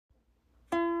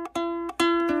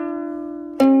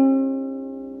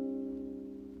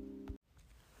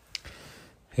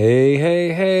Hey,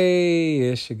 hey, hey,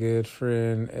 it's your good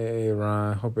friend,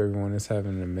 Ron. Hope everyone is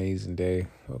having an amazing day.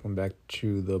 Welcome back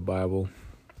to the Bible.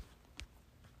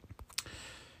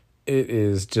 It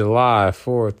is July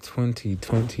 4th,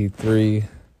 2023.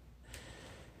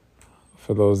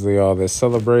 For those of y'all that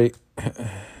celebrate,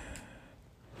 try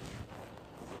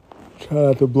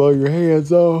not to blow your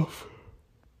hands off.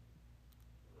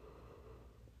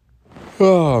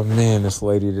 Oh, man, this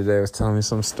lady today was telling me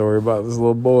some story about this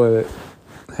little boy that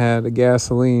had a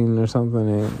gasoline or something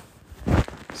and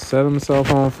set himself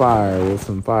on fire with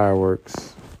some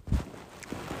fireworks.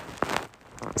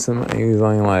 He was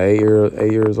only like 8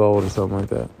 years old or something like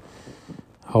that.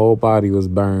 Whole body was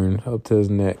burned up to his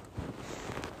neck.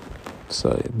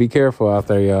 So be careful out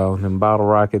there, y'all. Them bottle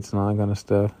rockets and all that kind of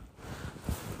stuff.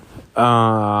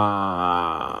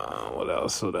 What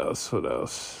else?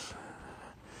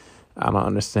 I don't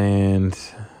understand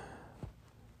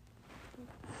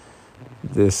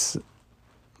this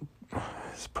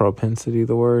propensity,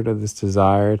 the word, or this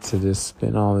desire to just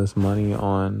spend all this money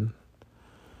on.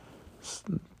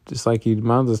 Just like you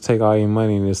might as well take all your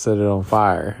money and just set it on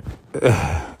fire.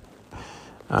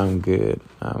 I'm good.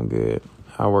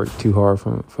 I work too hard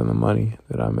for the money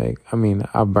that I make. I mean,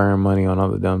 I burn money on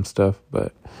other dumb stuff,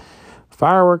 but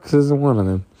fireworks isn't one of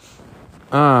them.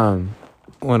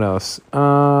 What else?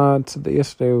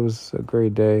 Yesterday was a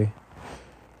great day.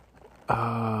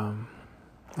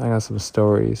 I got some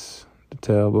stories to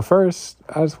tell, but first,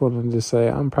 I just wanted to just say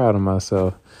I'm proud of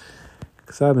myself.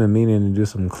 Because I've been meaning to do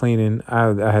some cleaning.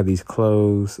 I had these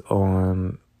clothes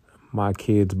on my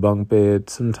kids' bunk bed.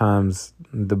 Sometimes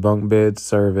the bunk beds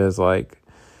serve as like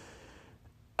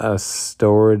a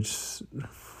storage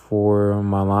for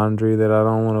my laundry that I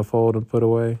don't want to fold and put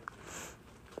away.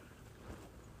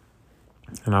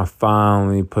 And I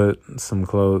finally put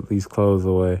these clothes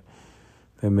away.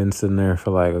 They've been sitting there for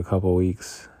like a couple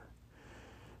weeks.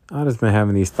 I've just been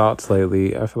having these thoughts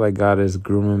lately. I feel like God is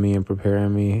grooming me and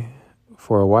preparing me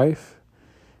for a wife,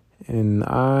 and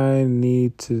I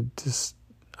need to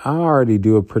I already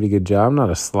do a pretty good job. I'm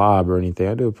not a slob or anything.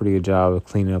 I do a pretty good job of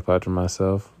cleaning up after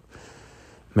myself,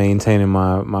 maintaining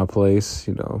my place,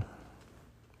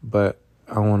 but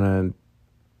I want to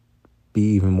be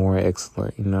even more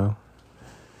excellent, and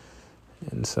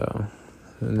so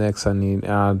next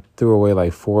I threw away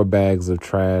like 4 bags of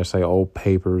trash, like old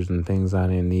papers and things I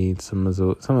didn't need. Some of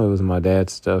it was my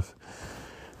dad's stuff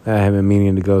that I have been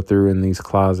meaning to go through in these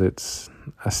closets.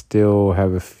 I still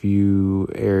have a few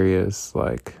areas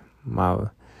like my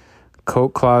coat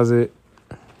closet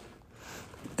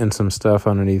and some stuff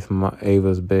underneath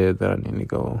Ava's bed that I need to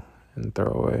go and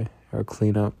throw away or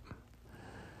clean up.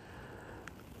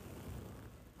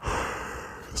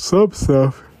 Some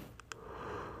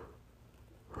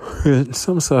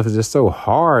stuff is just so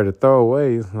hard to throw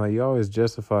away. Like you always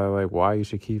justify like why you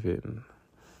should keep it. And,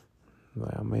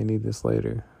 like I may need this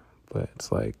later. But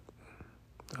it's like,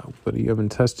 but you haven't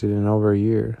touched it in over a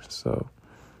year, so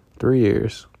 3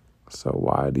 years. So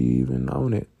why do you even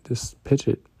own it? Just pitch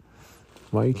it.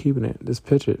 Why are you keeping it? Just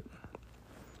pitch it.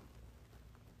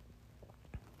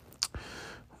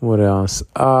 What else?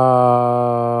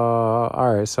 All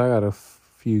right, so I got a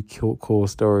few cool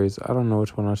stories. I don't know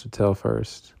which one I should tell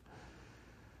first.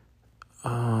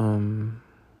 I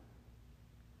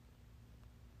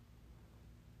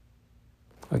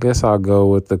guess I'll go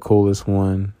with the coolest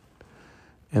one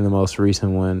and the most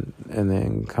recent one, and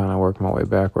then kind of work my way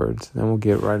backwards. Then we'll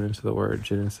get right into the word,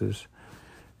 Genesis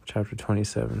chapter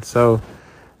 27. So,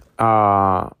 when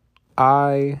I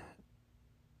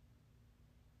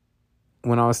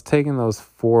was taking those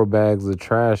 4 bags of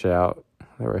trash out,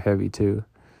 they were heavy too,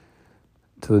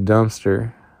 to the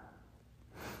dumpster,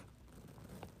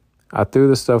 I threw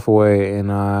the stuff away, and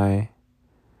I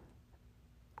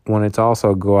wanted to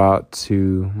also go out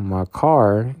to my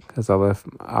car because I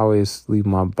always leave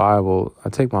my Bible. I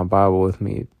take my Bible with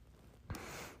me,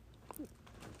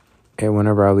 and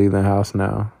whenever I leave the house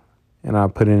now, and I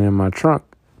put it in my trunk.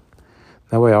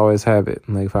 That way I always have it.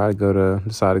 Like if I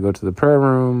decide to go to the prayer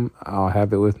room, I'll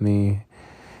have it with me,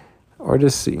 or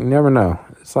just, you never know.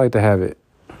 It's like to have it.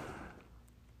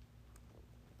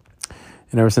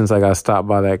 And ever since I got stopped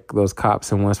by those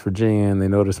cops in West Virginia, and they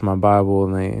noticed my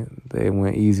Bible, and they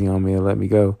went easy on me and let me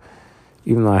go,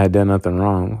 even though I had done nothing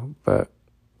wrong. But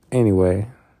anyway,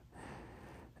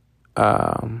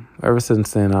 ever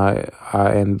since then,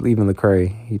 and even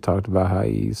Lecrae, he talked about how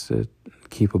he used to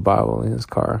keep a Bible in his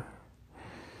car.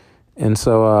 And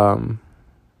so,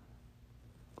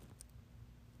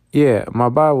 yeah, my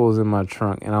Bible was in my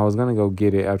trunk, and I was going to go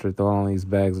get it after throwing all these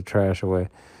bags of trash away,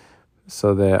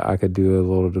 so that I could do a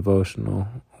little devotional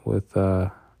with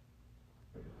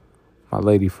my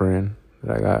lady friend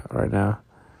that I got right now.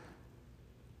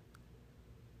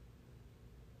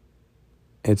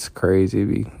 It's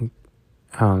crazy.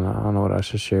 I don't know what I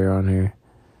should share on here.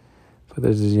 But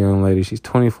there's this young lady. She's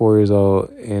 24 years old,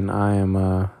 and I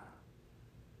am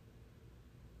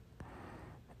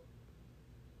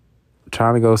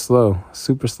trying to go slow,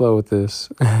 super slow with this.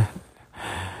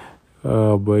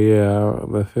 But yeah,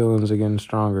 the feelings are getting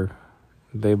stronger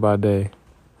day by day.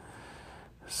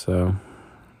 So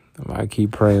I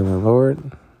keep praying,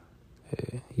 Lord,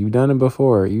 you've done it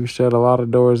before. You've shut a lot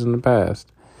of doors in the past.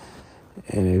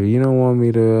 And if you don't want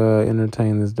me to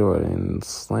entertain this door, then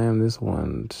slam this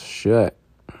one shut.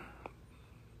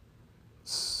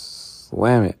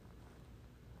 Slam it.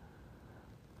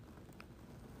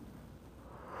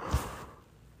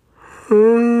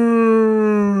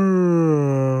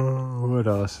 What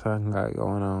else I got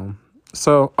going on?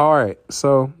 So, all right.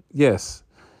 So, yes.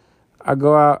 I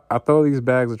go out, I throw these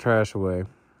bags of trash away.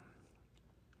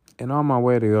 And on my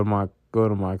way to go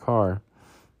to my car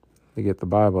to get the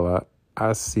Bible out,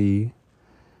 I see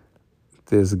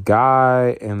this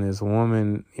guy and this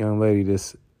woman, young lady,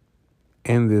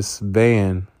 in this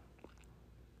van.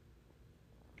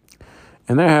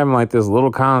 And they're having like this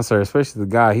little concert, especially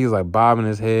the guy. He's like bobbing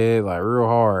his head like real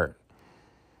hard.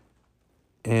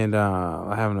 And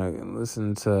having to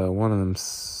listen to one of them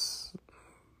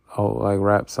like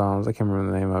rap songs. I can't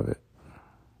remember the name of it.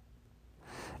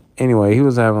 Anyway, he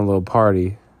was having a little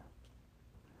party.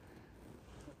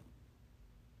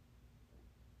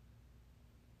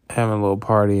 Having a little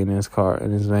party in his car,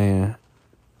 in his van.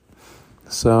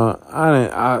 So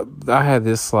I had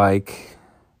this like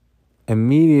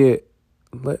immediate,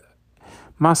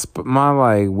 my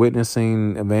like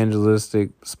witnessing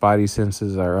evangelistic spidey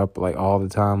senses are up like all the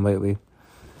time lately.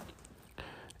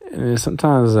 And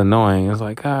sometimes it's annoying. It's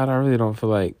like, God, I really don't feel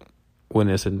like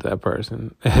witnessing to that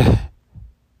person.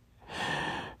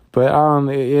 But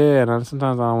and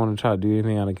sometimes I don't want to try to do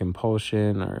anything out of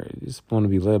compulsion or just want to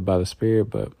be led by the Spirit.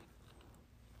 But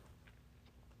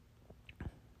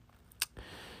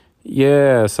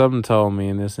yeah, something told me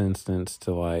in this instance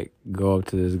to like go up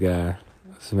to this guy,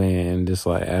 this man, and just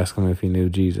like ask him if he knew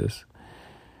Jesus.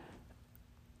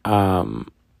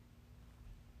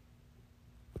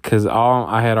 Because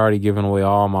I had already given away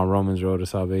all my Romans Road to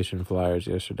Salvation flyers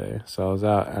yesterday. So I was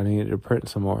out. I needed to print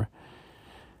some more.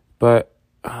 But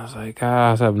I was like,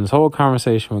 I was having this whole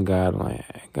conversation with God. I'm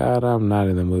like, God, I'm not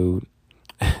in the mood.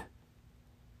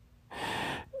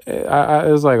 It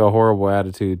was like a horrible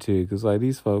attitude, too. Because like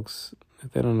these folks,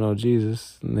 if they don't know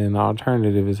Jesus, then the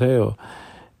alternative is hell.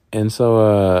 And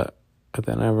so but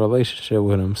then I have a relationship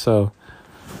with him. So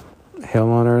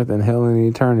hell on earth and hell in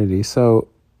eternity. So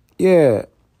yeah.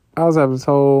 I was having this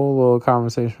whole little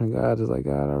conversation with God, just like,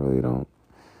 God, I really don't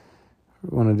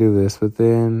want to do this. But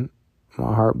then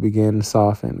my heart began to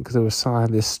soften because it was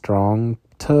this strong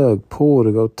pull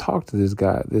to go talk to this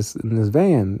guy, in this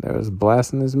van that was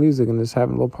blasting this music and just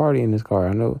having a little party in his car.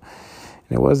 I know,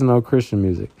 and it wasn't no Christian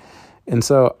music. And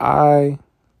so I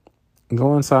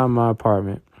go inside my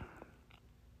apartment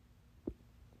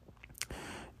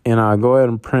and I go ahead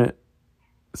and print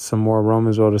some more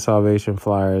Romans Road to Salvation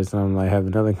flyers, and I'm like having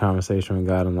another conversation with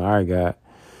God. I'm like, all right, God,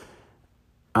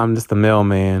 I'm just the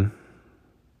mailman.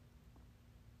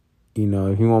 You know,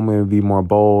 if you want me to be more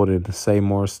bold and to say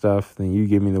more stuff, then you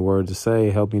give me the words to say,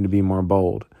 help me to be more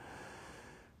bold.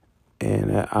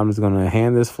 And I'm just going to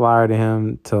hand this flyer to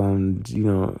him, tell him, you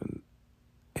know,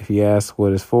 if he asks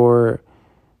what it's for,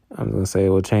 I'm going to say it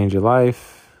will change your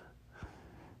life.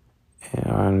 And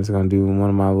I'm just going to do one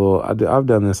of my I've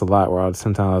done this a lot where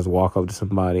sometimes I walk up to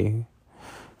somebody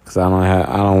because I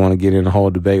don't want to get in a whole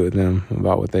debate with them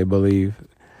about what they believe.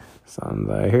 So I'm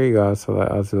like, here you go. So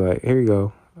I was like, here you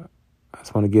go. I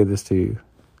just want to give this to you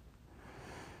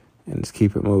and just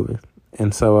keep it moving.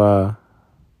 And so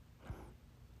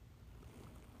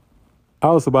I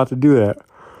was about to do that.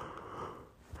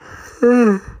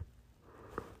 And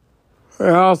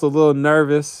I was a little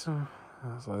nervous.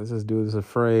 I was like, this dude is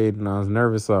afraid. And I was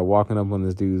nervous, so I walking up on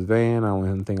this dude's van. I want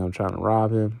him to think I'm trying to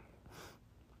rob him.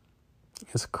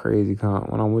 It's crazy.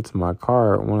 When I went to my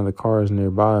car, one of the cars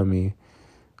nearby me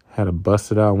had a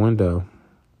busted out window.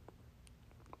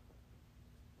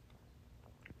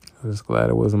 I was glad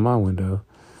it wasn't my window.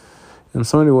 And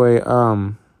so anyway,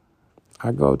 I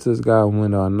go to this guy's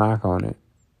window and knock on it.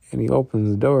 And he opens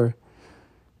the door.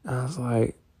 I was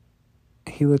like,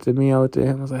 he looked at me, I looked at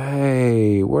him. I was like,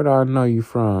 hey, where do I know you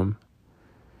from?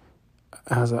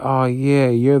 I was like, oh, yeah,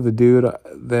 you're the dude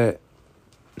that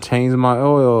changed my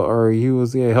oil. Or he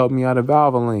was, helped me out at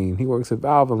Valvoline. He works at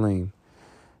Valvoline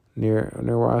near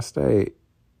where I stayed.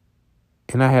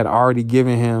 And I had already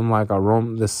given him like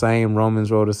the same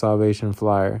Romans Road to Salvation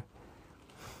flyer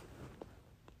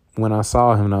when I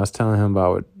saw him and I was telling him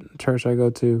about what church I go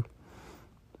to.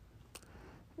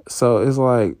 So it's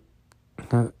like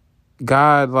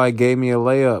God like gave me a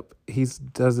layup. He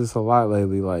does this a lot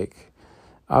lately. Like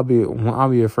I'll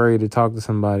be afraid to talk to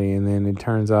somebody, and then it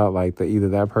turns out like that either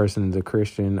that person is a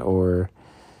Christian or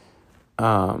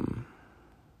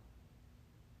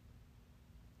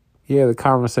the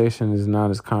conversation is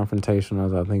not as confrontational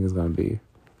as I think it's going to be,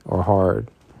 or hard.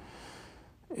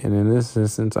 And in this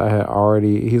instance,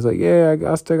 he's like, yeah,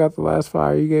 I still got the last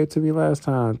flyer you gave to me last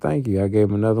time. Thank you. I gave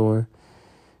him another one.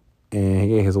 And he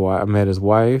gave his wife. I met his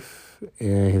wife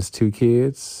and his 2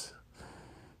 kids,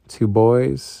 2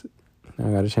 boys. I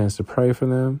got a chance to pray for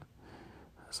them.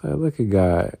 I said, look at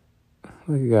God.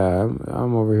 Look at God.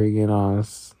 I'm over here getting all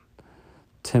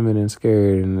timid and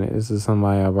scared, and this is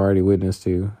somebody I've already witnessed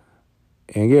to.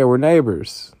 And yeah, we're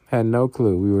neighbors. Had no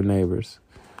clue we were neighbors.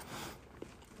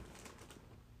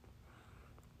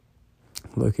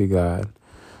 Look at God.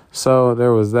 So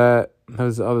there was that.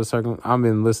 There's the other circle. I've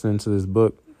been listening to this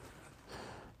book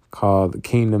called The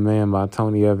Kingdom Man by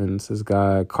Tony Evans. This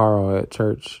guy, Carl at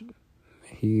church,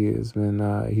 he's the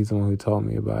one who told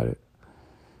me about it.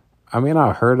 I mean,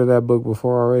 I heard of that book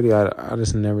before already. I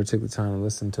just never took the time to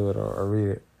listen to it or read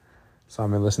it. So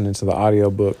I've been listening to the audio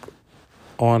book.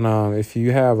 If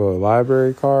you have a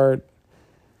library card,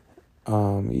 you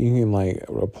can like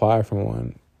apply for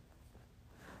one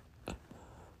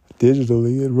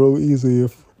digitally and real easy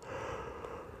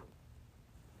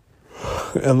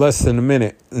in less than a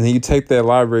minute. And then you take that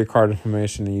library card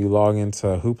information and you log into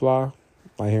Hoopla.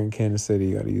 Like here in Kansas City,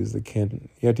 you have to use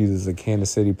the Kansas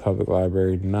City Public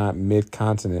Library, not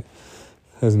Mid-Continent,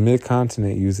 because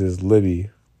Mid-Continent uses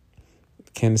Libby.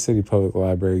 Kansas City Public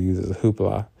Library uses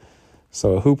Hoopla.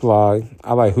 So Hoopla,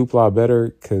 I like Hoopla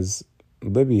better because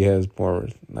Libby has more,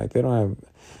 like they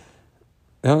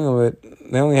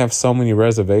only have so many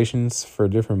reservations for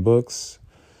different books.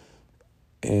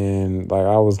 And like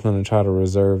I was going to try to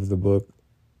reserve the book,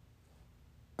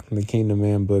 the Kingdom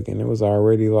Man book, and it was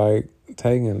already like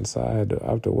taken, so I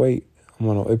have to wait.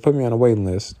 It put me on a waiting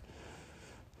list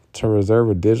to reserve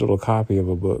a digital copy of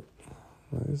a book.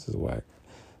 Like, this is whack.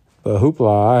 But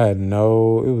Hoopla,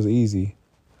 it was easy.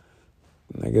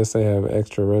 I guess they have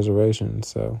extra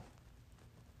reservations, or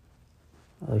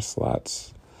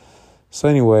slots. So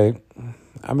anyway,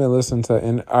 I've been listening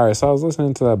to, so I was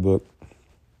listening to that book,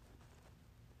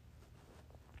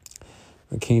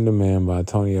 The Kingdom Man by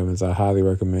Tony Evans. I highly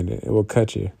recommend it. It will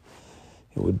cut you.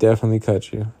 It will definitely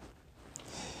cut you.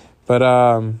 But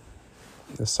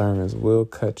the sermons will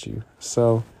cut you.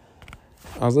 So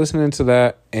I was listening to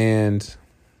that, and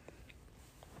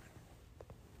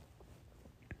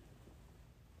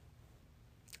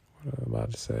what was I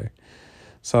about to say?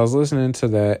 So I was listening to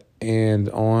that, and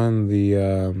on the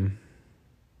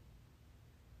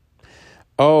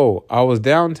I was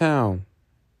downtown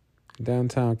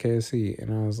KC,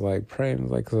 and I was like praying,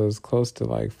 like, cause it was close to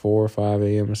like 4 or 5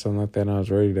 a.m. or something like that, and I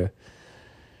was ready to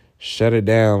shut it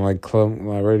down, like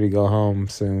ready to go home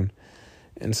soon.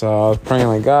 And so I was praying,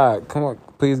 like, God, come on,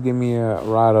 please give me a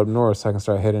ride up north so I can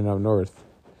start heading up north.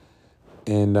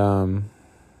 And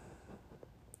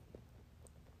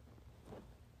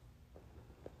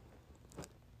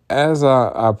as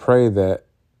I pray that,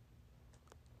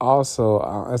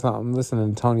 also as I'm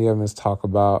listening to Tony Evans talk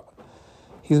about,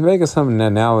 he's making an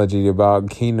analogy about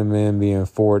Kingdom Men being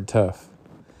Ford tough,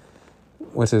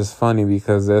 which is funny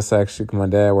because that's actually, my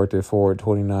dad worked at Ford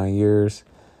 29 years,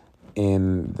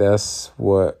 and that's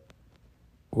what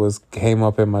came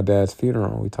up at my dad's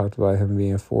funeral. We talked about him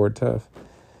being Ford tough,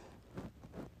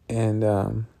 and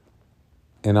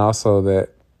also that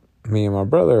me and my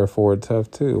brother are Ford tough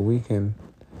too. We can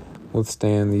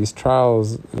withstand these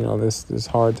trials, this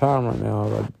hard time right now,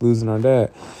 like losing our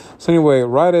dad. So anyway,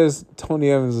 right as Tony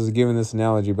Evans is giving this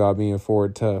analogy about being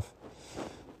Ford tough,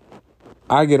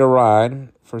 I get a ride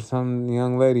for some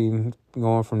young lady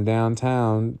going from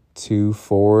downtown to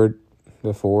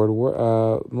the Ford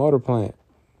motor plant.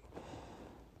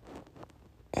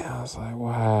 And I was like,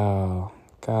 wow,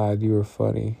 God, you were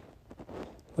funny.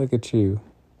 Look at you.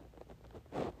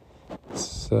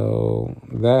 So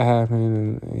that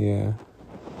happened, and yeah.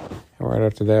 And right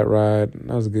after that ride,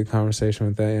 that was a good conversation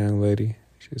with that young lady.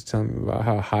 She was telling me about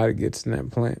how hot it gets in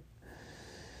that plant.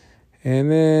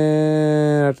 And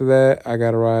then after that, I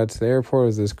got a ride to the airport. It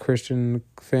was this Christian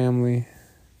family.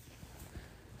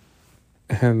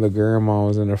 And the grandma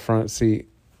was in the front seat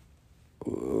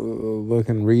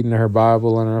reading her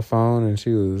Bible on her phone, and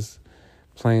she was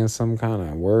playing some kind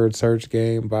of word search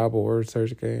game, Bible word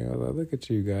search game. I was like, look at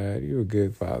you, God. You're a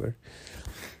good father.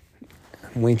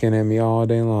 Winking at me all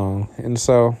day long. And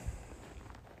so,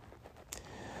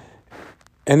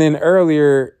 and then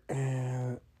earlier,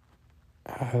 I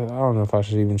don't know if I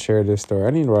should even share this story. I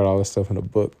need to write all this stuff in a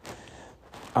book.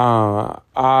 Earlier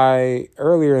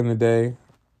in the day,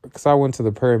 because I went to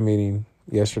the prayer meeting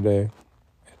yesterday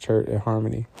at church at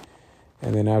Harmony.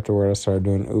 And then afterward, I started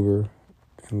doing Uber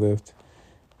and Lyft.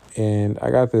 And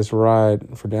I got this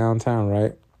ride for downtown,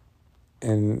 right?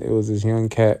 And it was this young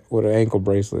cat with an ankle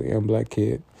bracelet, young black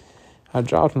kid. I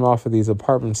dropped him off at these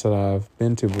apartments that I've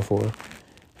been to before.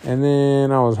 And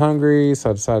then I was hungry,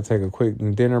 so I decided to take a quick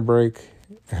dinner break.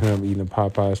 And I'm eating a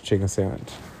Popeye's chicken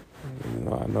sandwich. You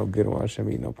know, I know good and well I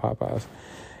shouldn't eat no Popeyes.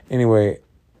 Anyway,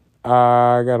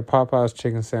 I got a Popeye's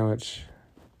chicken sandwich.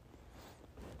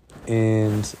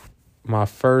 And when I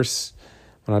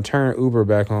turned Uber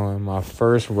back on, my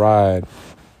first ride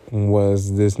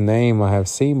was this name I have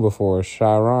seen before,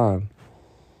 Sharon.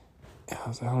 I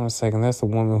was like, hold on a second, that's the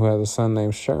woman who has a son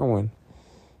named Sherwin.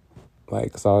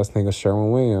 Like, cause I always think of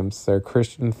Sherwin Williams. They're a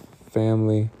Christian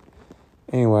family.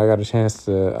 Anyway, I got a chance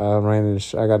to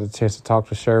talk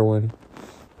to Sherwin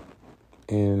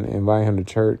and invite him to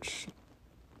church.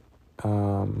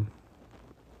 I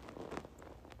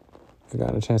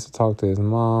got a chance to talk to his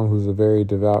mom, who's a very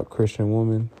devout Christian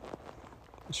woman.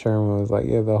 Sherman was like,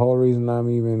 yeah, the whole reason I'll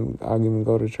even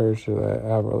go to church or that I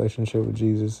have a relationship with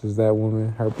Jesus is that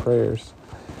woman, her prayers.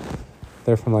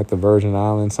 They're from like the Virgin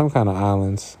Islands, some kind of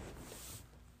islands.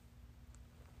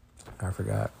 I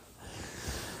forgot.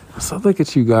 So look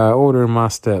at you, God, ordering my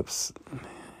steps.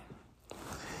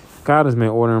 God has been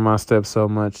ordering my steps so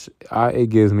much, it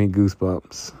gives me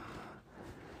goosebumps.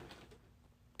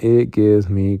 It gives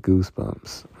me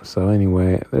goosebumps. So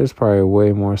anyway, there's probably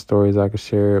way more stories I could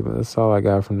share, but that's all I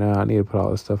got for now. I need to put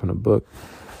all this stuff in a book.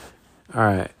 All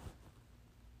right.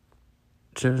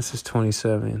 Genesis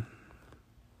 27.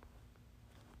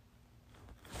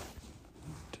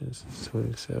 Genesis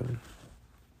 27.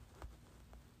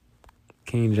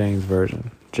 King James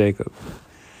Version. Jacob.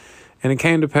 And it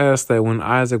came to pass that when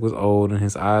Isaac was old and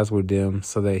his eyes were dim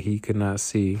so that he could not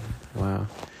see. Wow.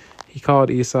 He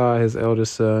called Esau his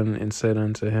eldest son and said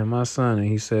unto him, my son. And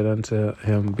he said unto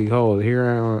him, behold, here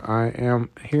am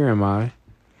I.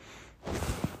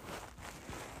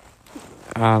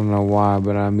 I don't know why,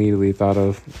 but I immediately thought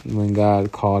of when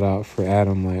God called out for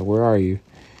Adam, like, where are you?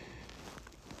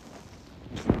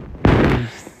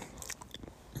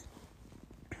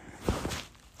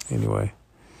 Anyway,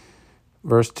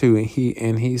 verse 2,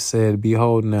 and he said,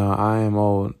 behold, now I am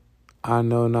old. I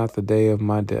know not the day of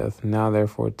my death. Now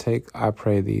therefore take, I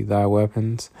pray thee, thy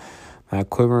weapons, thy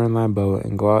quiver and thy bow,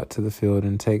 and go out to the field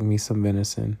and take me some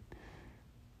venison,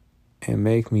 and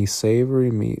make me savory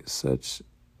meat such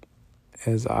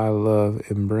as I love,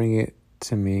 and bring it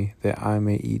to me, that I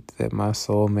may eat, that my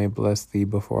soul may bless thee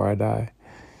before I die.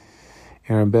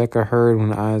 And Rebekah heard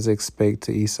when Isaac spake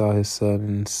to Esau his son,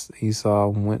 and Esau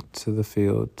went to the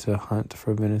field to hunt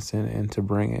for venison and to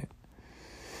bring it.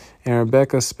 And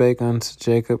Rebekah spake unto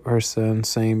Jacob her son,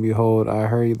 saying, behold, I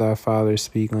heard thy father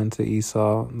speak unto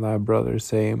Esau thy brother,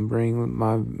 saying, bring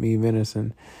me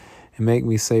venison, and make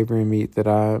me savory meat, that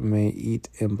I may eat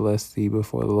and bless thee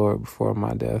before the Lord before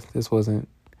my death. This wasn't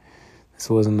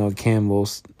no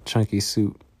Campbell's chunky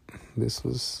soup. This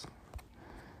was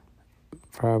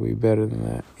probably better than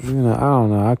that. Even though, I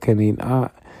don't know, I couldn't eat.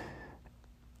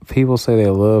 People say they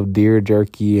love deer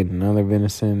jerky and other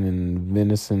venison and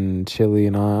venison chili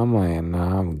and all. I'm like,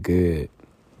 nah, I'm good.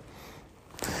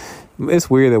 It's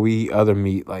weird that we eat other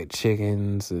meat like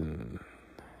chickens, and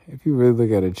if you really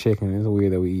look at a chicken, it's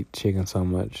weird that we eat chicken so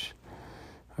much.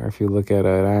 Or if you look at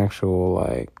an actual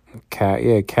like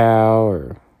cow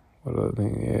or what other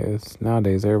thing is.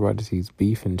 Nowadays everybody just eats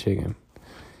beef and chicken.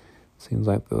 Seems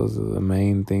like those are the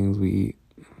main things we eat.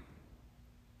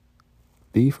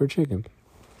 Beef or chicken.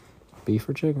 Beef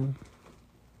or chicken.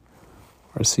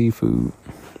 Or seafood.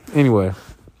 Anyway.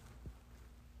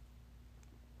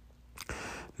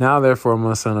 Now therefore,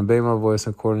 my son, obey my voice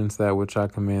according to that which I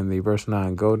command thee. Verse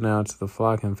 9. Go now to the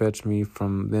flock and fetch me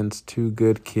from thence 2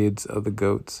 good kids of the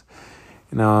goats.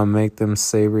 And I will make them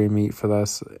savory meat for thy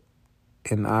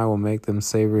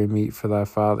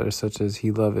father, such as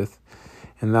he loveth.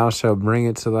 And thou shalt bring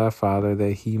it to thy father,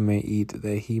 that he may eat,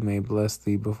 that he may bless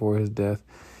thee before his death.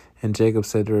 And Jacob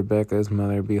said to Rebekah his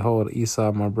mother, behold,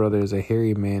 Esau my brother is a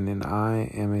hairy man, and I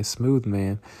am a smooth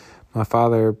man. My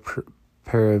father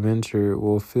peradventure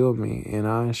will feel me, and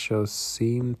I shall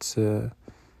seem to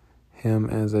him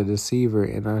as a deceiver,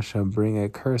 and I shall bring a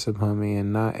curse upon me,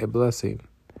 and not a blessing.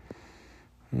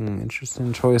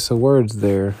 Interesting choice of words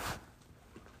there,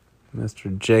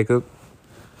 Mr. Jacob.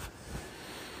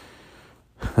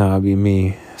 That'll be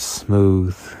me.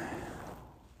 Smooth.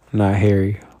 Not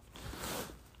hairy.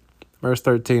 Verse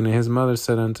 13, and his mother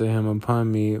said unto him,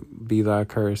 upon me be thy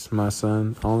curse, my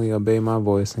son. Only obey my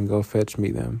voice and go fetch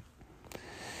me them.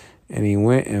 And he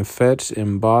went and fetched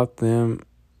and brought them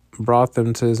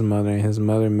to his mother, and his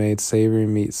mother made savory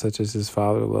meat such as his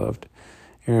father loved.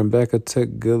 And Rebekah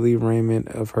took goodly raiment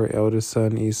of her eldest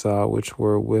son Esau, which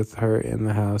were with her in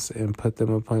the house, and put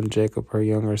them upon Jacob her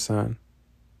younger son.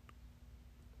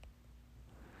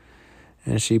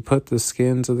 And she put the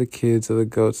skins of the kids of the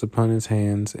goats upon his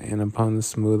hands, and upon the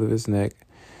smooth of his neck.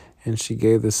 And she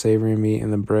gave the savory meat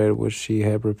and the bread which she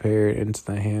had prepared into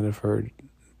the hand of her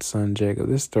son Jacob.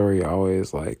 This story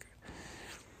always I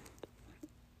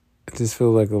just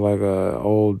feel like a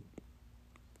old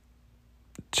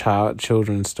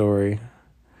children's story,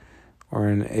 or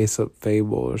an Aesop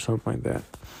fable or something like that.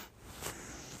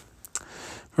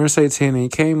 Verse 18, and he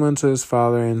came unto his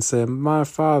father and said, my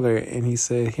father. And he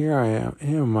said, here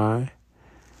am I.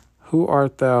 Who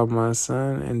art thou, my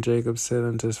son? And Jacob said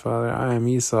unto his father, I am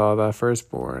Esau, thy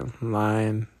firstborn.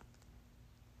 Lying.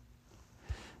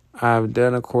 I have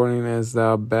done according as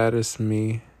thou badest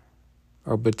me,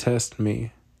 or betest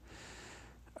me.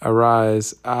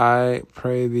 Arise, I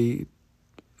pray thee,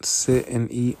 sit and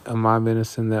eat of my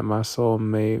venison, that my soul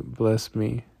may bless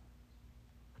me.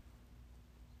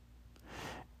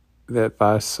 That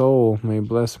thy soul may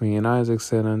bless me. And Isaac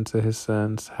said unto his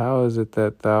sons, how is it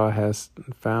that thou hast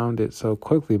found it so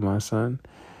quickly, my son?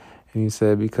 And he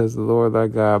said, because the Lord thy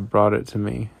God brought it to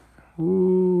me.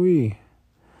 Ooh-wee.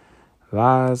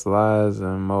 Lies, lies,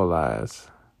 and more lies.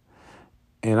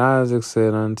 And Isaac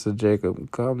said unto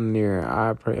Jacob, come near,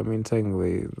 I pray.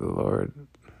 technically, the Lord,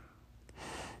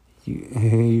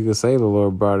 you could say the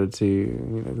Lord brought it to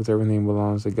you, because everything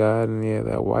belongs to God. And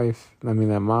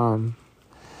that mom,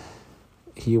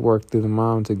 he worked through the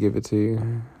mom to give it to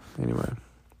you. Anyway.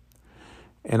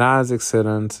 And Isaac said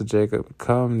unto Jacob,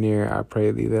 come near, I pray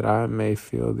thee, that I may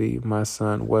feel thee, my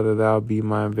son, whether thou be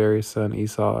my very son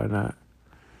Esau or not.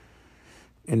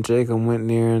 And Jacob went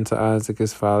near unto Isaac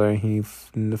his father, and he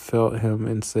felt him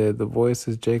and said, the voice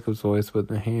is Jacob's voice, but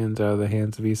the hands are the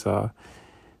hands of Esau.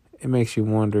 It makes you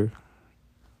wonder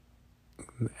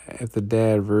if the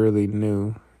dad really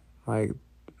knew, the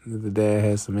dad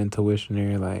has some intuition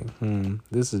here,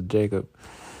 this is Jacob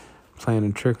playing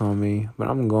a trick on me, but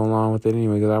I'm going to go along with it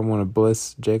anyway, because I want to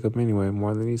bless Jacob anyway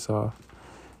more than Esau.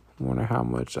 I wonder how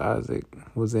much Isaac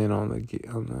was in on the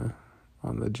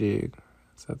jig.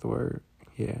 Is that the word?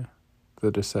 Yeah, the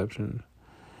deception.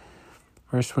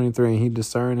 Verse 23, and he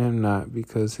discerned him not,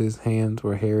 because his hands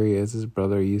were hairy as his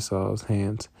brother Esau's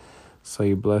hands. So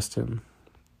he blessed him.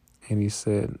 And he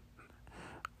said,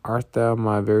 art thou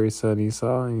my very son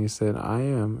Esau? And he said, I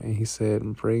am. And he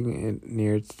said, bring it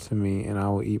near to me, and I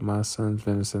will eat my son's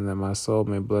venison, that my soul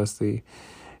may bless thee.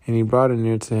 And he brought it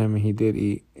near to him, and he did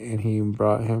eat. And he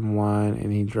brought him wine,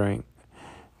 and he drank.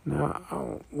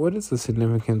 Now, what is the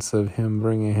significance of him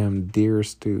bringing him deer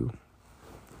stew?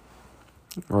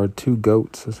 Or 2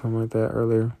 goats or something like that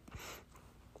earlier?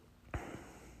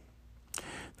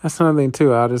 That's another thing,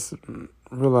 too. I just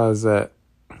realized that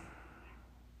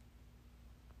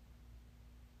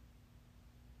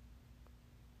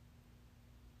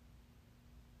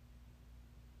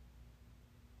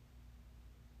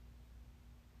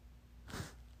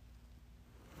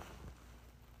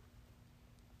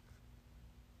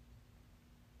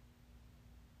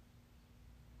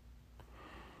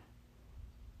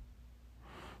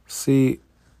see,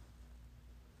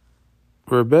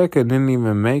 Rebecca didn't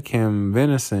even make him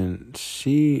venison.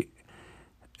 She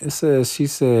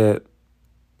said,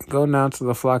 go now to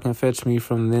the flock and fetch me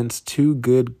from thence 2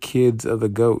 good kids of the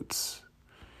goats,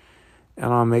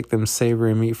 and I'll make them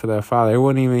savory meat for their father. She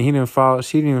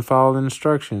didn't even follow the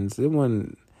instructions.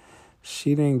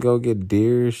 She didn't go get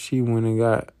deer. She went and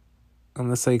got,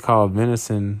 unless they call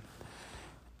venison.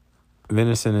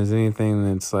 Venison is anything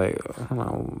that's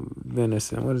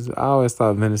venison. What is it? I always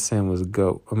thought venison was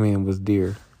was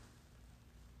deer.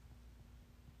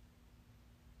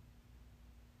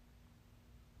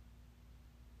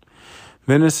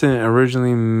 Venison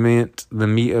originally meant the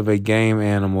meat of a game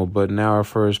animal, but now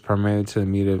refers primarily to the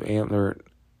meat of antlered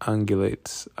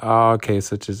ungulates. Okay,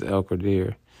 such as elk or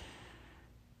deer.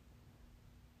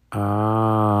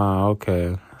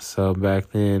 Okay. So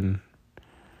back then,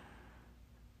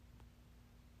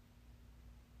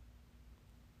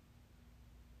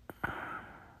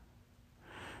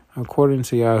 according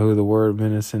to Yahoo, the word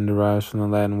venison derives from the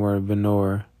Latin word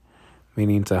venore,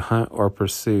 meaning to hunt or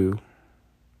pursue.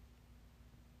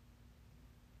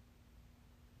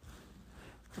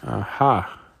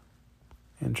 Aha.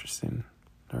 Interesting.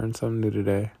 Learned something new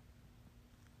today.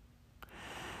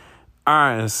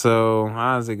 Alright, so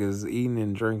Isaac is eating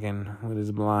and drinking with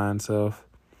his blind self.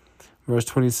 Verse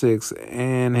 26,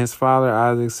 and his father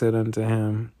Isaac said unto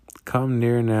him, come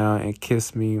near now and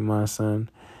kiss me, my son.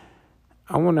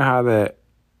 I wonder how that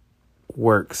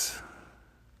works.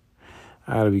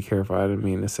 I gotta be careful. I didn't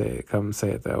mean to say it. Come say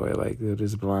it that way, like it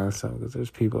is blind self, because there's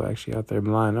people actually out there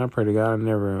blind. I pray to God I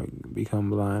never become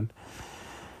blind.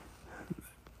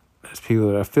 There's people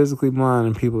that are physically blind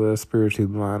and people that are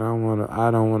spiritually blind.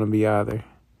 I don't want to be either.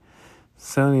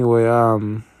 So anyway,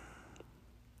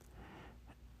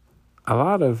 a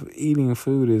lot of eating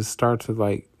food is start to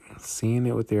like seeing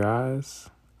it with your eyes.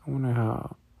 I wonder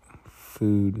how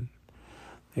the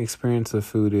experience of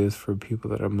food is for people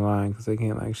that are blind, because they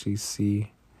can't actually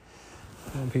see.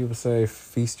 When people say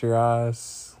feast your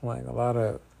eyes, like a lot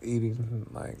of eating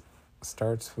like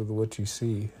starts with what you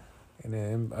see,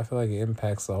 and I feel like it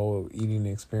impacts the whole eating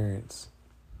experience.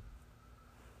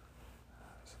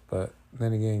 But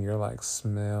then again, your like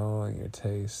smell and your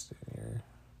taste and your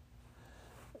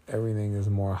everything is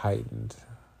more heightened,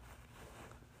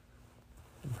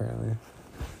 apparently,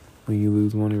 when you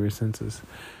lose one of your senses.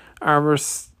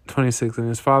 Verse 26, and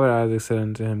his father Isaac said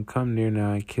unto him, come near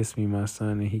now and kiss me, my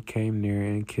son. And he came near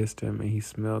and kissed him, and he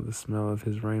smelled the smell of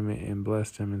his raiment and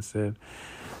blessed him and said,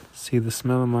 see, the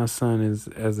smell of my son is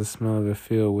as the smell of a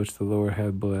field which the Lord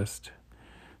hath blessed.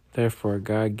 Therefore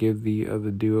God give thee of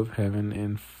the dew of heaven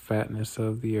and fatness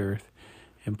of the earth,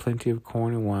 and plenty of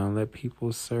corn and wine. Let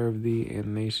people serve thee,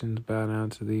 and nations bow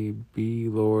down to thee. Be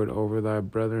Lord over thy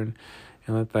brethren,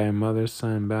 and let thy mother's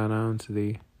son bow down to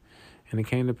thee. And it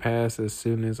came to pass, as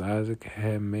soon as Isaac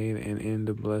had made an end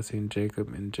of blessing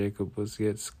Jacob, and Jacob was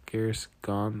yet scarce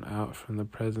gone out from the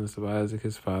presence of Isaac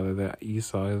his father, that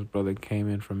Esau his brother came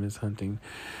in from his hunting.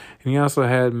 And he also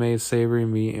had made savory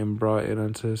meat, and brought it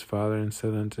unto his father, and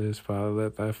said unto his father,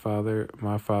 let thy father,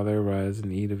 my father, arise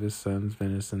and eat of his son's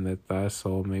venison, that thy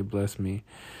soul may bless me.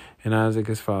 And Isaac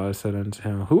his father said unto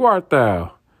him, who art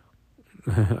thou?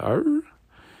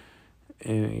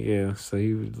 And yeah, so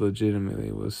he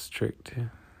legitimately was tricked.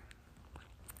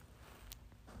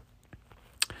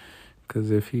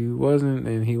 Because if he wasn't,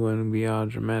 then he wouldn't be all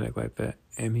dramatic like that.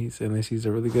 And unless he's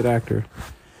a really good actor.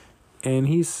 And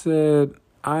he said,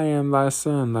 I am thy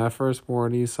son, thy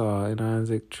firstborn Esau. And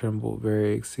Isaac trembled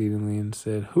very exceedingly and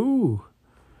said, who?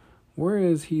 Where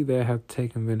is he that hath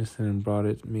taken venison and brought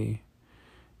it me?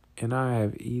 And I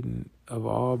have eaten of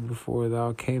all before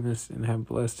thou camest, and have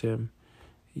blessed him.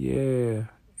 Yeah,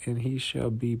 and he shall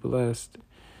be blessed.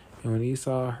 And when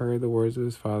Esau heard the words of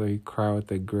his father, he cried with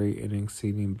a great and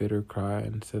exceeding bitter cry,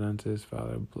 and said unto his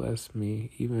father, bless me,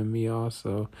 even me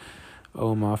also,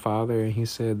 O my father. And he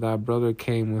said, thy brother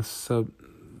came with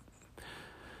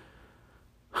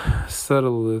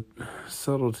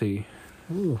subtlety.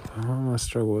 Ooh, I'm going to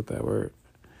struggle with that word.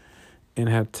 And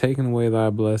have taken away thy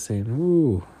blessing.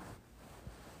 Ooh.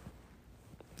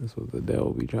 That's what the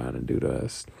devil be trying to do to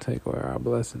us, take away our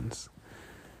blessings.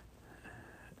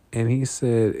 And he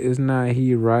said, is not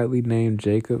he rightly named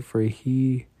Jacob? For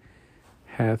he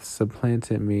hath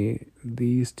supplanted me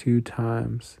these 2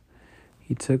 times.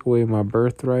 He took away my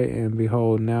birthright, and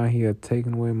behold, now he hath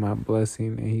taken away my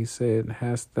blessing. And he said,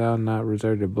 hast thou not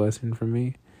reserved a blessing for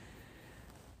me?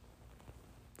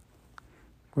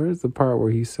 Where's the part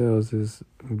where he sells his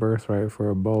birthright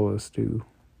for a bowl of stew?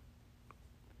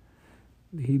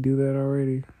 Did he do that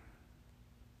already?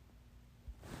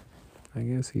 I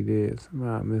guess he did.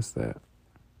 Somehow I missed that.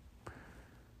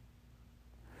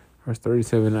 Verse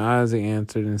 37, Isaac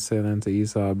answered and said unto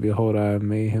Esau, behold, I have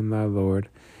made him thy lord,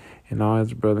 and all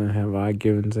his brethren have I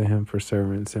given to him for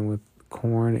servants, and with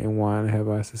corn and wine have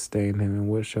I sustained him. And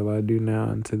what shall I do now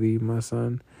unto thee, my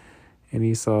son? And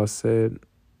Esau said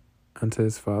unto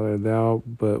his father, thou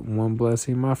but one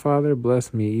blessing, my father?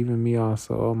 Bless me, even me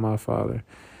also, O my father.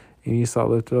 And Esau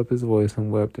lifted up his voice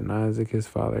and wept. And Isaac his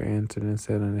father answered and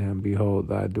said unto him, behold,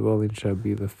 thy dwelling shall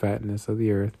be the fatness of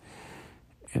the earth,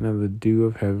 and of the dew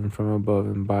of heaven from above.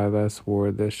 And by thy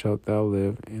sword that shalt thou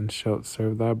live, and shalt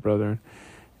serve thy brethren.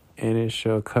 And it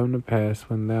shall come to pass,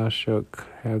 when thou shalt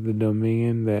have the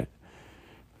dominion, that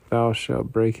thou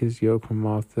shalt break his yoke from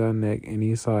off thy neck. And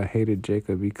Esau hated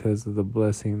Jacob because of the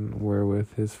blessing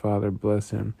wherewith his father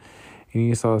blessed him. And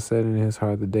Esau said in his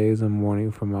heart, the days of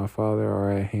mourning for my father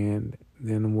are at hand.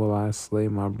 Then will I slay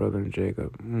my brother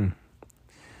Jacob.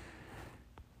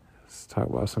 Let's talk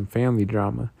about some family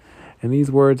drama. And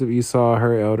these words of Esau,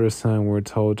 her elder son, were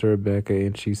told to Rebekah,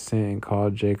 and she sent and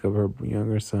called Jacob, her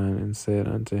younger son, and said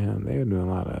unto him, they were doing a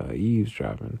lot of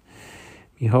eavesdropping.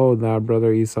 Behold, thy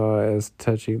brother Esau is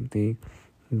touching thee,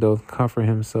 doth comfort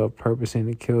himself, purposing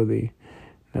to kill thee.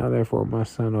 Now therefore, my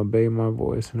son, obey my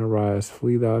voice, and arise,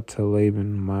 flee thou to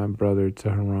Laban, my brother, to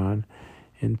Haran,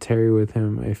 and tarry with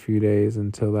him a few days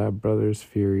until thy brother's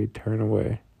fury turn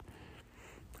away.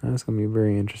 That's going to be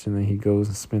very interesting that he goes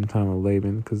and spend time with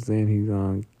Laban, because then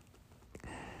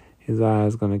his eye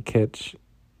is going to catch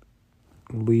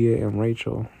Leah and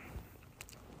Rachel.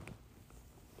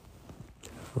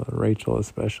 Rachel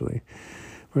especially.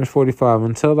 Verse 45,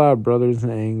 until thy brother's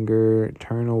anger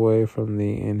turn away from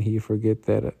thee, and he forget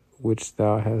that which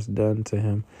thou hast done to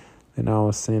him, then I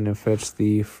will send and fetch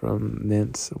thee from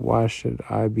thence. Why should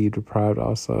I be deprived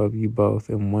also of you both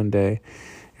in one day?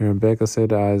 And Rebekah said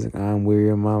to Isaac, I am weary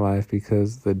of my life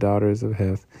because the daughters of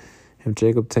Heth. If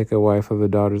Jacob take a wife of the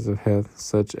daughters of Heth,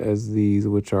 such as these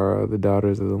which are the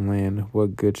daughters of the land,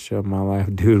 what good shall my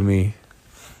life do to me?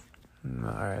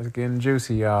 All right, it's getting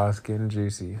juicy, y'all. It's getting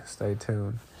juicy. Stay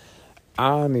tuned.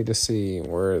 I need to see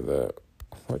what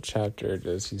chapter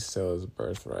does he sell his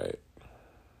birthright.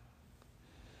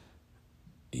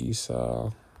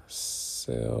 Esau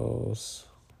sells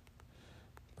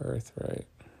birthright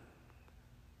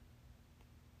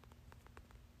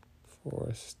for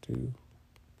a stew.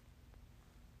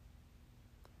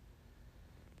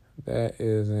 That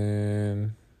is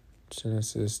in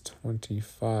Genesis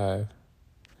 25.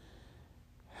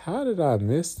 How did I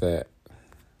miss that?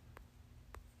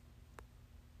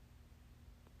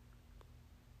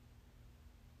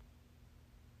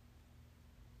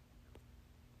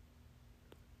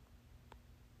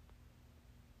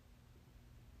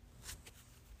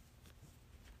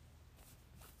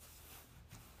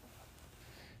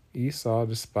 Esau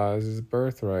despises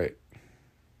birthright.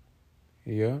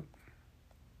 Yep.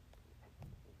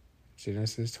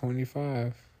 Genesis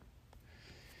 25.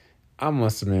 I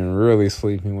must have been really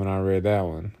sleepy when I read that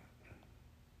one.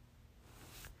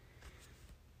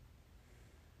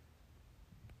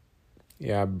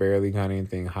 Yeah, I barely got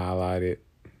anything highlighted.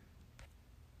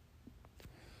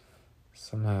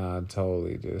 Somehow I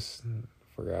totally just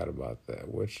forgot about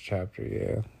that. Which chapter?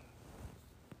 Yeah.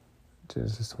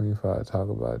 Genesis 25 talk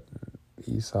about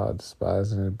Esau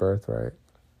despising his birthright.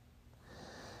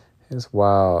 It's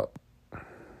wild.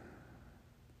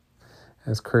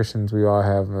 As Christians, we all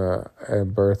have a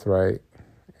birthright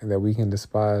that we can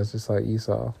despise, just like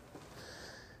Esau.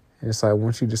 And it's like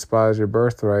once you despise your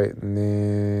birthright, and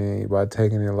then by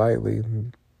taking it lightly,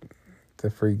 the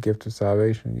free gift of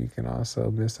salvation, you can also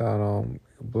miss out on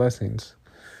blessings,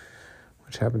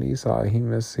 which happened to Esau.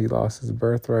 He lost his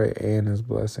birthright and his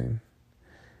blessing.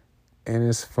 And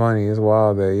it's funny, it's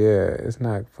wild that, it's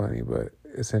not funny, but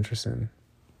it's interesting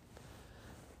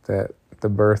that the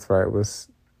birthright was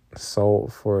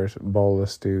sold for a bowl of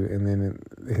stew, and then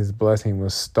his blessing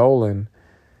was stolen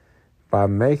by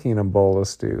making a bowl of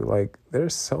stew. Like,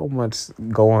 there's so much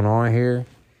going on here.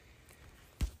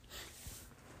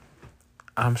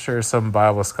 I'm sure some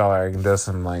Bible scholar does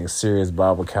some like serious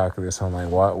Bible calculus on like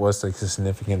what's the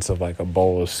significance of like a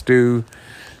bowl of stew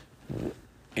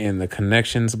and the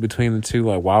connections between the two.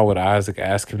 Like, why would Isaac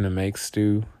ask him to make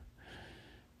stew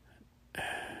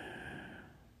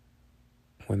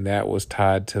when that was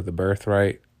tied to the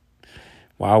birthright?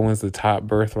 Why was the top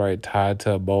birthright tied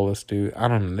to a bowl of stew? I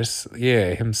don't know.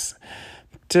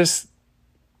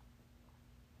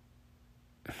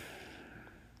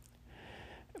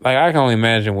 Like, I can only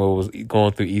imagine what was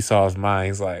going through Esau's mind.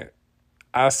 He's like,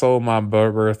 I sold my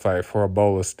birthright for a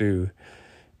bowl of stew,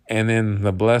 and then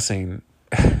the blessing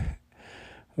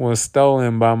was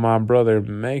stolen by my brother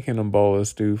making a bowl of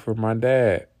stew for my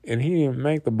dad. And he didn't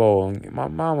make the bowl. My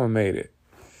mama made it.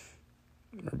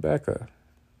 Rebecca.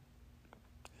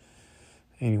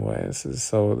 Anyway, this is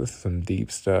some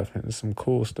deep stuff and some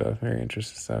cool stuff, very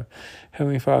interesting stuff.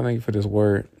 Heavenly Father, thank you for this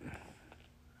word.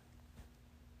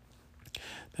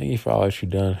 Thank you for all that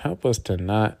you've done. Help us to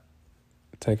not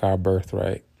take our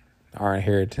birthright, our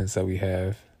inheritance that we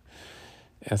have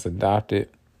as adopted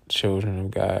children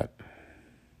of God.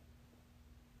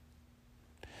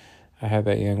 I had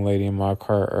that young lady in my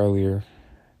car earlier.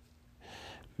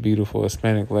 Beautiful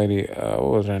Hispanic lady. What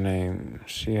was her name?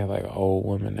 She had like an old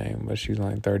woman name, but she's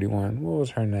like 31. What was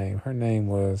her name? Her name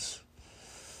was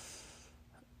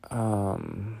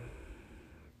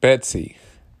Betsy.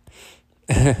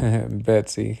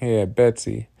 Betsy. Yeah,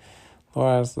 Betsy.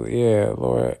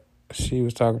 Laura. She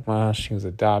was talking about how she was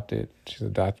adopted. She was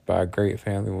adopted by a great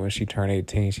family. When she turned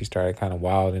 18, she started kind of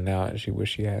wilding out, and she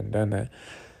wished she hadn't done that.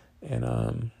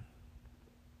 And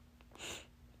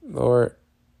Lord,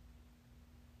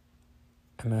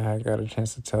 and I got a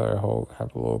chance to tell her,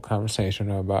 have a little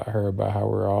conversation about how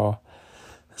we're all,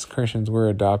 as Christians, we're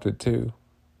adopted too.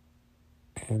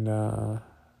 And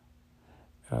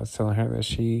I was telling her that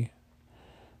she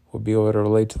will be able to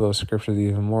relate to those scriptures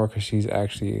even more because she's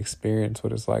actually experienced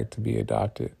what it's like to be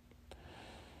adopted.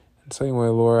 And so anyway,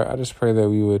 Lord, I just pray that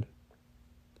we would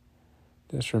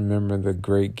just remember the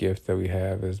great gift that we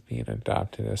have as being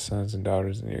adopted as sons and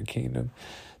daughters in your kingdom.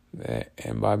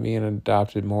 And by being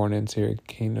adopted, born into your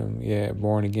kingdom,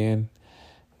 born again,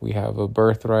 we have a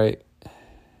birthright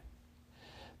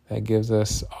that gives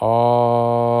us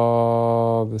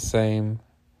all the same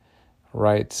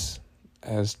rights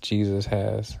as Jesus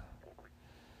has.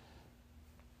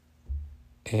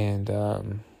 And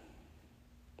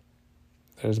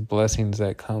there's blessings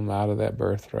that come out of that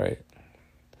birthright.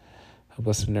 Help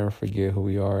us to never forget who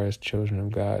we are as children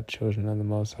of God, children of the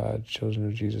Most High, children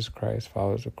of Jesus Christ,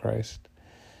 followers of Christ,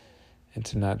 and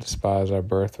to not despise our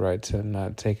birthright, to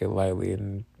not take it lightly,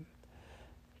 and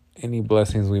any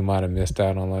blessings we might have missed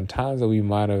out on times that we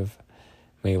might have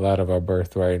made light of our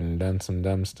birthright and done some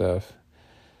dumb stuff.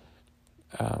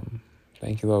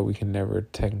 Thank you, Lord, we can never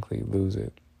technically lose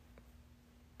it.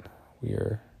 We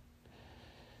are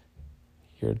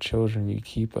your children, you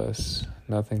keep us.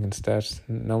 No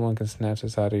one can snatch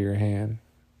us out of your hand.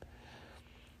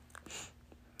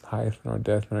 Height nor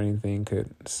death nor anything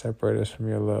could separate us from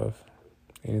your love.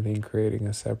 Anything creating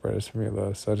can separate us from your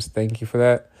love. So just thank you for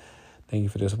that. Thank you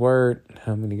for this word.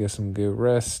 Help me to get some good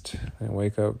rest and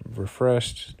wake up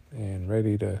refreshed and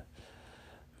ready to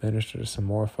minister to some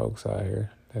more folks out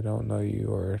here that don't know you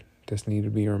or just need to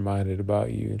be reminded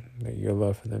about you, that your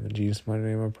love for them. In Jesus' mighty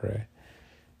name I pray.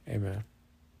 Amen.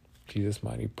 Jesus'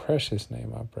 mighty precious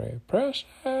name I pray.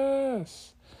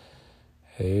 Precious.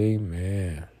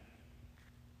 Amen.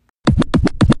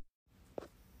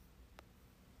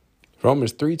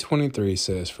 Romans 3:23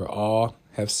 says, "For all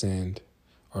have sinned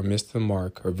or missed the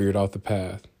mark or veered off the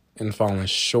path and fallen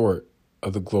short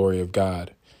of the glory of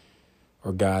God,"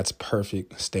 or God's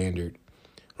perfect standard.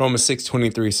 Romans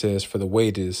 6:23 says, "For the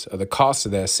wages of the cost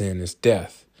of that sin is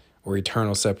death, or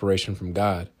eternal separation from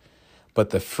God.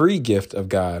 But the free gift of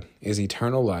God is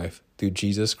eternal life through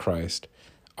Jesus Christ,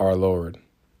 our Lord."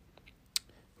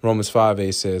 Romans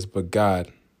 5:8 says, "But God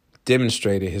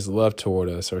demonstrated his love toward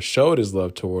us," or showed his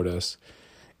love toward us,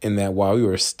 "in that while we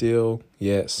were still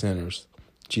yet sinners,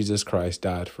 Jesus Christ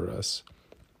died for us."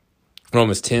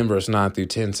 Romans 10 verse 9 through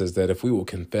 10 says that if we will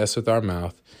confess with our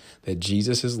mouth that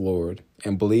Jesus is Lord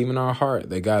and believe in our heart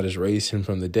that God has raised him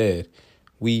from the dead,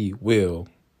 we will,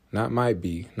 not might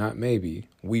be, not maybe,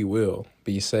 we will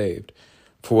be saved.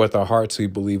 For with our hearts we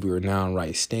believe we are now in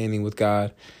right standing with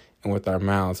God, and with our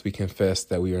mouths we confess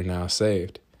that we are now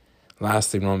saved.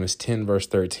 Lastly, Romans 10 verse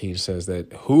 13 says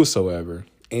that whosoever,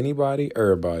 anybody,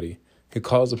 everybody, who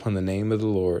calls upon the name of the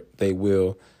Lord, they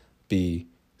will be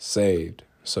saved.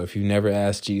 So if you never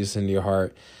asked Jesus into your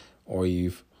heart, or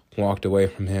you've walked away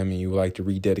from him and you would like to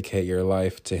rededicate your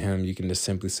life to him, you can just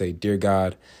simply say, "Dear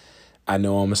God, I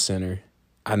know I'm a sinner.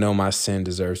 I know my sin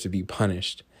deserves to be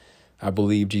punished. I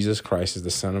believe Jesus Christ is the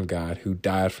Son of God who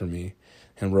died for me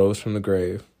and rose from the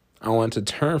grave. I want to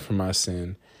turn from my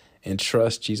sin and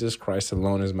trust Jesus Christ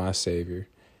alone as my Savior.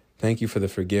 Thank you for the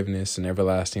forgiveness and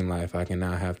everlasting life I can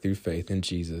now have through faith in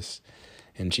Jesus.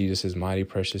 In Jesus' mighty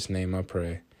precious name I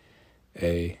pray.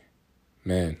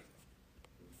 Amen."